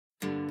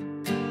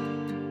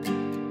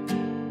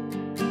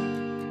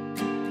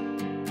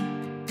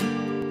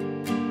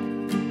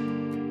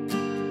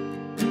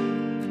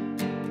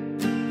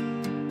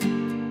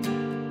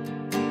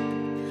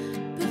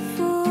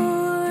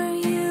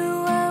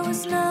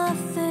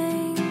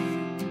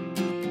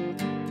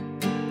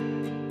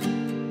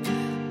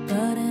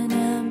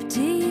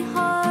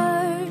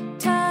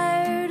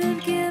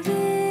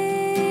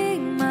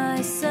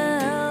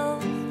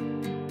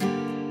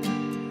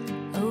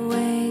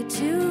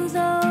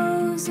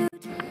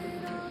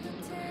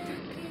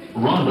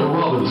Rhonda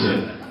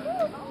Robinson.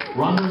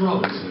 Rhonda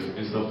Robinson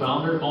is the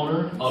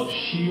founder-owner of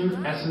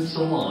Sheer Essence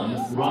Salon,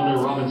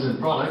 Rhonda Robinson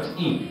Products,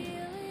 Inc.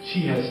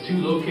 She has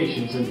 2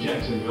 locations in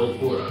Jacksonville,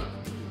 Florida.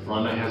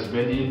 Rhonda has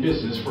been in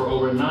business for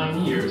over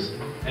 9 years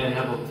and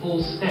have a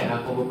full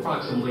staff of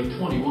approximately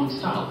 21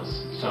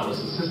 stylists,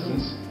 stylist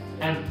assistants,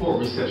 and 4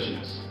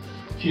 receptionists.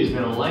 She has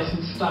been a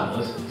licensed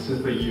stylist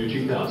since the year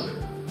 2000.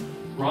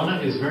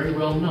 Rhonda is very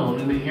well known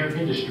in the hair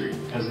industry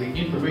as the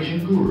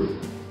information guru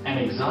and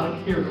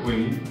exotic hair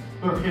queen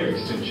for hair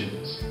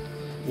extensions.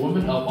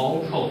 Women of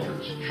all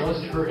cultures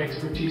trust her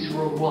expertise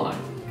worldwide,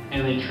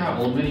 and they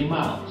travel many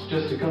miles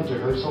just to come to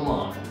her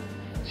salon.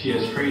 She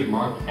has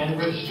trademarked and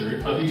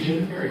registered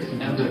Adhesion hair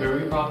extensions and the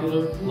very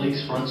popular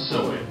lace front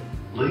sewing.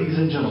 Ladies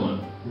and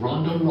gentlemen,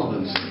 Rhonda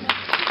Robinson.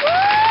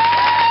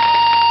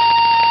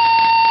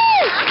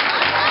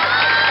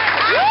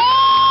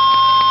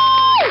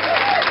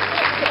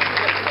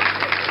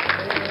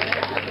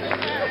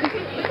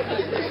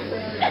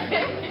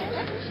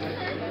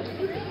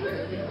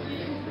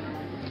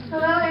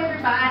 Hello,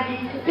 everybody.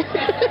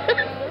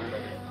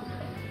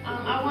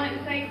 I want to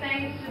say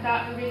thanks to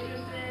Dr.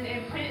 Richardson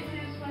and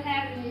Princess for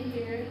having me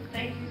here.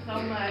 Thank you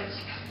so much.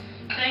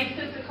 Thanks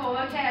to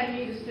Sequoia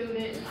Academy, the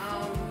students.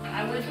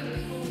 I went to the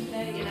school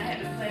today and I had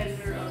the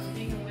pleasure of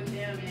speaking with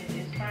them and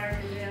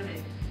inspiring them.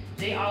 And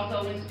they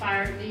also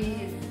inspired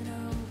me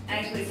and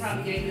actually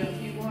probably gave me a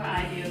few more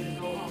ideas to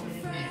go home and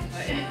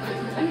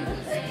implement.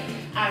 But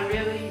I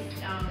really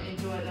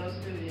enjoyed those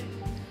students.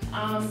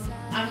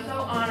 I'm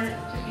so honored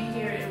to be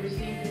here and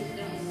receive this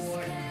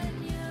award.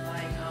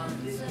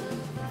 This is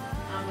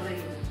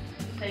unbelievable.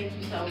 Thank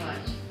you so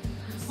much.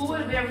 Who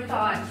would have ever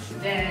thought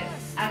that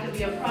I could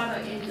be a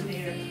product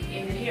engineer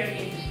in the hair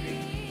industry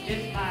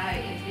just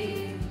by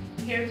inventing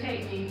hair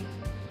techniques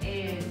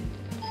and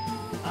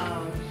a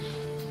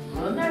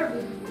little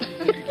nervous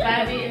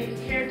by inventing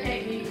hair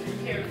techniques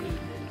and hair pieces.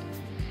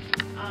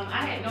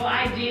 I had no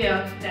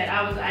idea that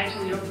I was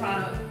actually a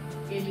product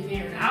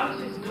engineer. I was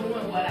just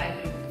doing what I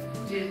do.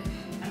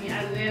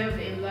 I live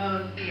and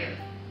love hair.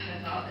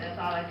 That's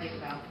all I think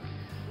about.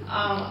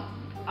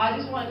 I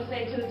just wanted to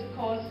say to the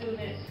core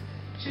students,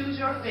 choose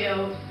your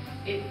field.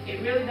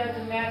 It really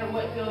doesn't matter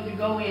what field you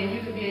go in.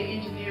 You can be an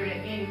engineer at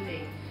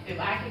anything.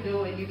 If I can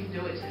do it, you can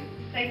do it too.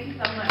 Thank you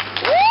so much.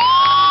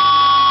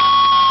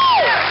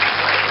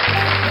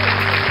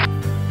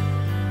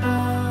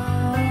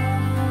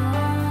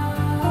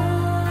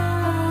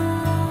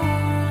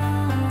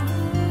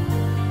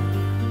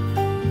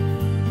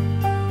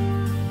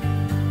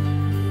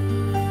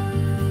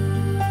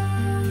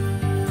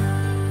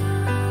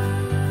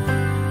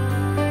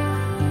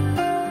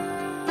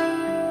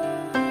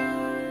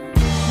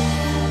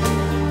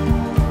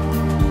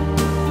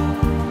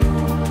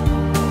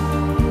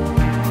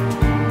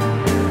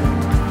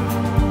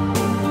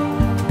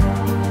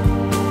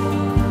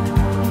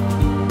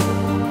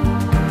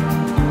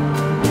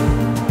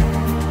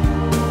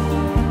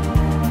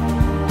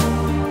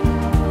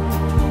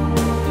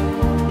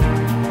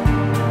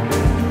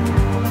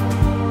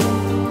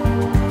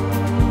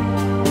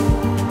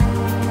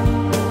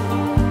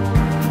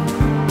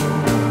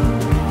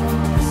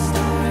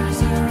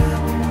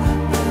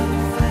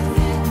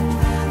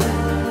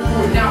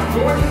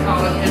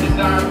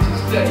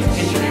 Study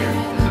engineering.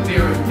 It's a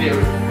very,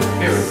 very,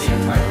 very deep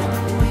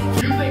pipeline.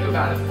 You think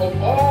about it, of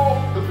all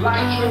the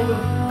black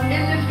children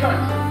in this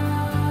country,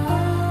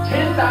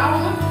 10,000,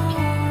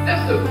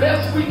 that's the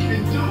best we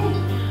can do.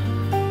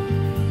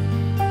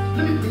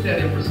 Let me put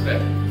that in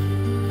perspective.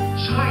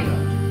 China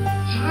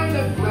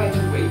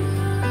graduates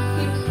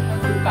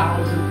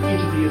 600,000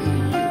 engineers a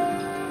year.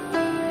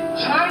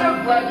 China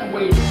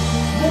graduates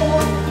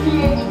more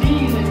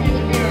PhDs in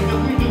engineering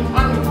than we do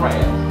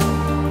undergrads.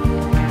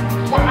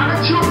 For our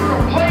children